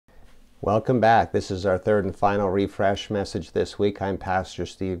Welcome back. This is our third and final refresh message this week. I'm Pastor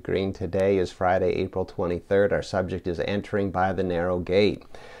Steve Green. Today is Friday, April 23rd. Our subject is entering by the narrow gate.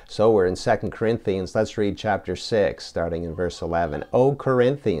 So we're in 2 Corinthians. Let's read chapter 6, starting in verse 11. O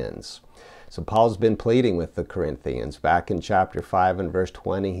Corinthians. So Paul's been pleading with the Corinthians. Back in chapter 5 and verse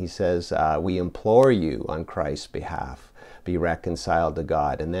 20, he says, we implore you on Christ's behalf, be reconciled to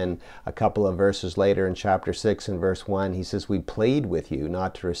God. And then a couple of verses later in chapter 6 and verse 1, he says, we plead with you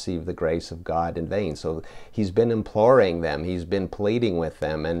not to receive the grace of God in vain. So he's been imploring them. He's been pleading with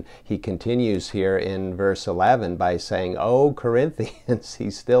them. And he continues here in verse 11 by saying, oh, Corinthians,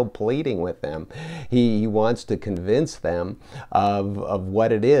 he's still pleading with them. He wants to convince them of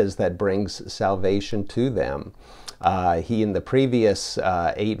what it is that brings salvation to them. He, in the previous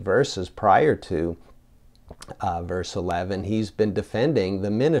 8 verses prior to verse 11, he's been defending the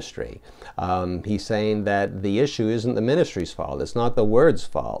ministry. He's saying that the issue isn't the ministry's fault. It's not the word's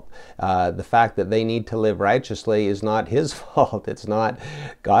fault. The fact that they need to live righteously is not his fault. It's not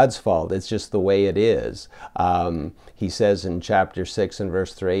God's fault. It's just the way it is. He says in chapter 6 and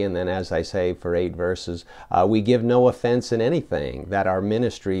verse 3, and then as I say for 8 verses, we give no offense in anything, that our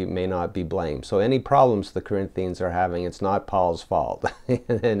ministry may not be blamed. So any problems the Corinthians are having, it's not Paul's fault.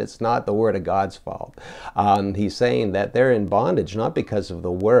 And it's not the Word of God's fault. He's saying that they're in bondage, not because of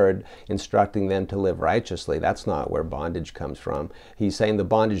the Word instructing them to live righteously. That's not where bondage comes from. He's saying the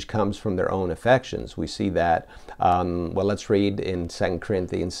bondage comes from their own affections. We see that. Well, let's read in 2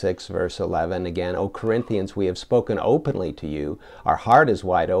 Corinthians 6, verse 11 again. O Corinthians, we have spoken openly to you. Our heart is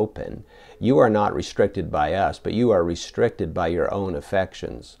wide open. You are not restricted by us, but you are restricted by your own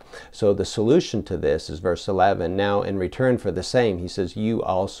affections. So the solution to this is verse 11. Now, in return for the same, he says, you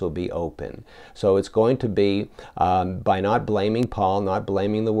also be open. So it's going to be by not blaming Paul, not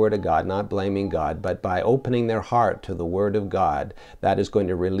blaming the Word of God, not blaming God, but by opening their heart to the Word of God, that is going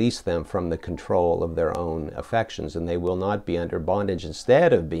to release them from the control of their own affections, and they will not be under bondage.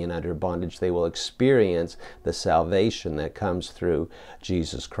 Instead of being under bondage, they will experience the salvation that comes through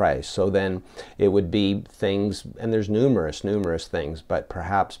Jesus Christ. So then it would be things, and there's numerous things, but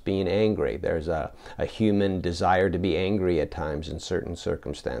perhaps being angry. There's a human desire to be angry at times in certain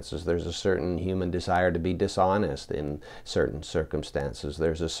circumstances. There's a certain human desire to be dishonest in certain circumstances.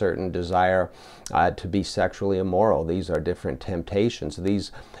 There's a certain desire to be sexually immoral. These are different temptations.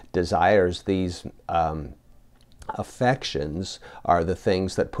 These desires, these affections are the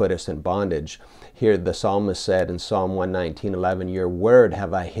things that put us in bondage. Here the psalmist said in Psalm 119:11, your word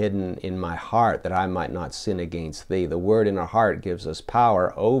have I hidden in my heart that I might not sin against thee. The word in our heart gives us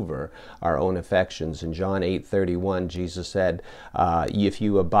power over our own affections. In John 8:31, Jesus said, if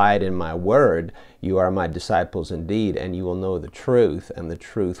you abide in my word, you are my disciples indeed, and you will know the truth, and the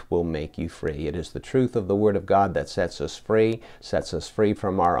truth will make you free. It is the truth of the Word of God that sets us free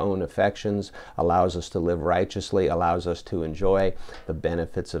from our own affections, allows us to live righteously, allows us to enjoy the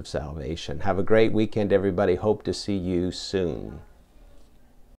benefits of salvation. Have a great weekend, everybody. Hope to see you soon.